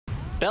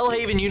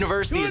Belhaven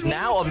University is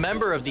now a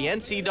member of the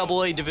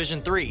NCAA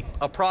Division III,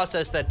 a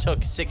process that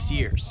took 6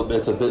 years.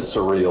 It's a bit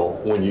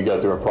surreal when you go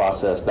through a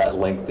process that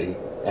lengthy,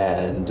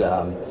 and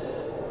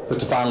but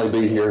to finally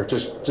be here,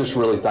 just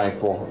really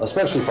thankful,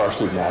 especially for our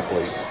student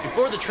athletes.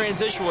 Before the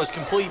transition was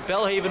complete,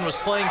 Belhaven was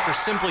playing for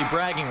simply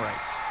bragging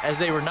rights, as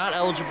they were not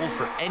eligible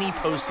for any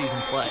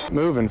postseason play.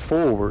 Moving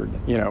forward,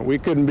 we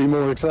couldn't be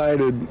more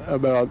excited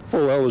about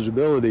full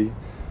eligibility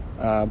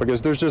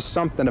because there's just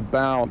something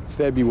about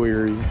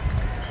February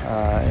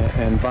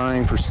and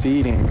vying for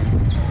seeding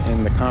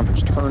in the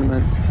conference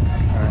tournament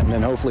and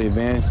then hopefully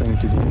advancing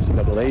to the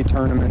NCAA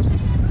tournament.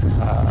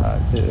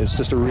 It's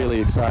just a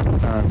really exciting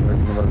time for the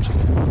university.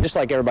 Just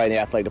like everybody in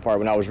the athletic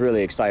department, I was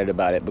really excited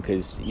about it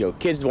because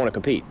kids want to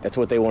compete. That's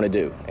what they want to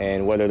do.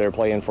 And whether they're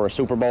playing for a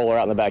Super Bowl or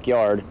out in the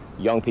backyard,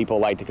 young people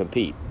like to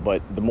compete.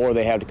 But the more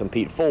they have to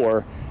compete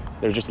for,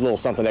 there's just a little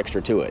something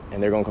extra to it.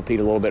 And they're going to compete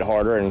a little bit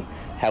harder and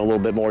have a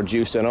little bit more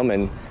juice in them.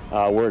 And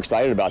we're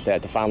excited about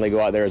that. To finally go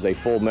out there as a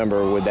full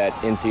member with that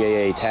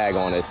NCAA tag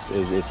on us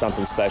is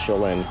something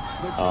special, and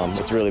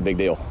it's a really big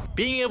deal.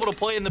 Being able to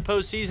play in the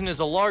postseason is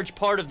a large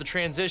part of the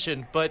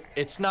transition, but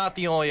it's not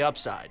the only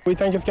upside. We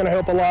think it's going to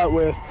help a lot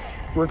with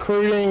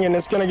recruiting, and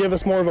it's going to give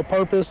us more of a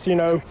purpose.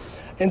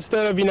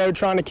 Instead of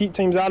trying to keep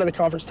teams out of the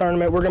conference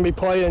tournament, we're going to be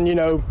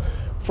playing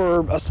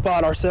for a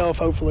spot ourselves,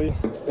 hopefully.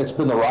 It's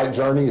been the right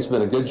journey. It's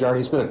been a good journey.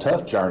 It's been a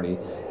tough journey,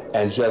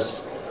 and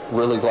just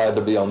really glad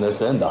to be on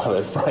this end of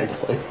it,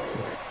 frankly.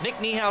 Nick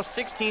Niehaus,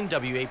 16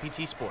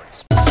 WAPT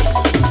Sports.